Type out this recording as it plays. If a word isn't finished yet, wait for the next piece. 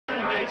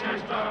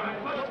nature's joy.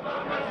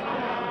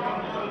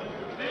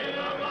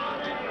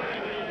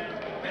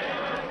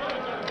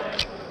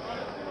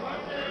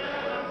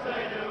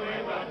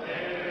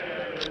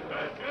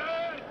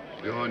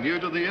 You're new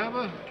to the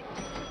Ava?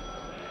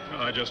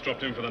 I just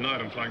dropped in for the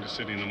night. I'm flying to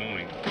Sydney in the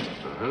morning.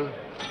 Uh-huh.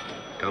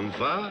 Come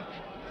far?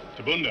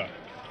 To Bunda.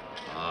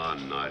 Ah,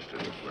 nice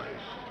little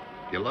place.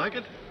 You like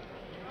it?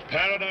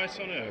 Paradise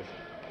on earth.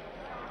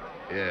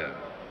 Yeah.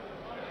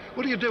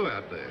 What do you do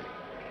out there?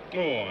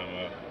 Oh, I'm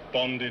a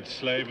bonded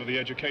slave of the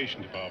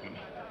education department.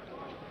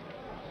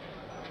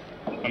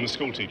 I'm a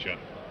school teacher.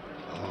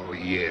 Oh,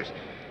 yes.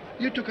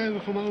 You took over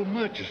from old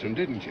Murchison,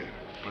 didn't you?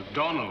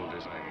 MacDonald,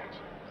 his name is.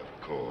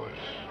 Of course.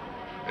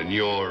 And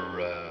you're,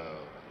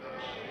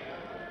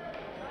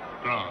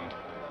 Grant.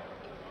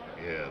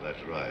 Yeah,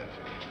 that's right.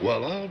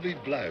 Well, I'll be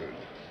blowed.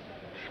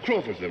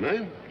 Crawford's the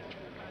name.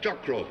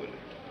 Jock Crawford.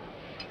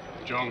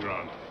 John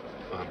Grant.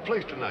 I'm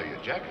pleased to know you,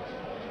 Jack.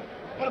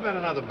 What about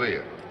another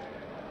beer?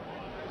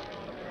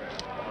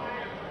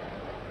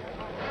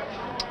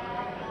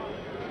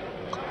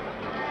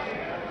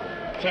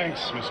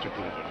 Thanks, Mr.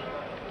 Crawford.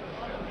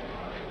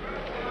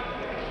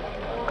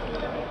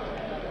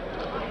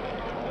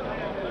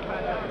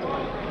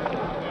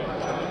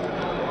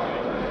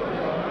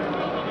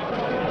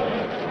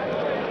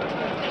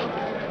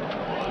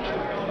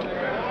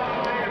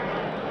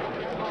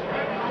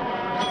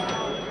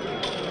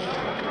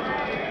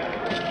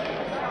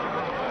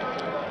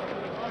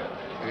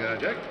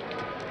 Jack?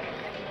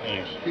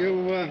 Thanks.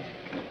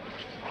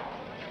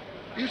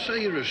 You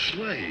say you're a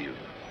slave.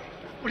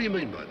 What do you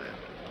mean by that?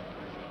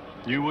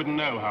 You wouldn't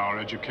know how our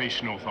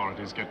education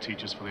authorities get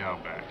teachers for the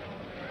outback.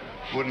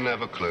 Wouldn't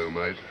have a clue,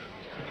 mate.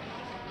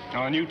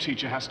 Now, a new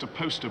teacher has to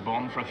post a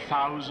bond for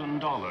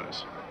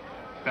 $1,000.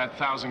 That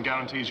 1,000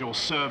 guarantees you'll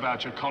serve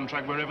out your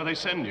contract wherever they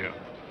send you.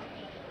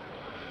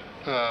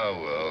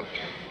 Oh,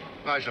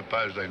 well, I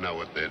suppose they know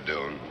what they're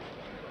doing.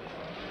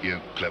 You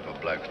clever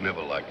blokes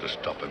never like to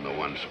stop in the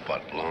one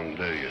spot long,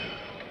 do you?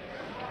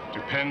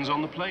 Depends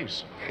on the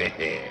place.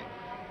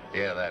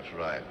 Yeah, that's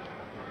right.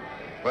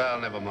 Well,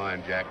 never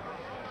mind, Jack.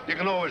 You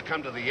can always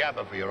come to the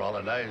Yabba for your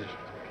holidays.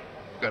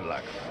 Good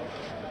luck.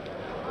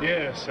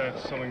 Yes,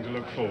 that's something to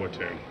look forward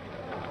to.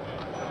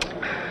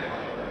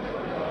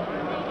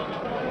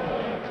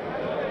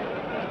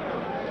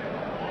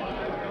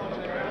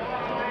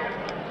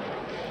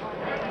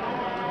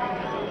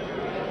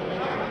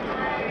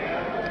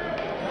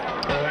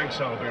 Thanks,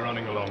 I'll be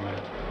running along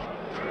then.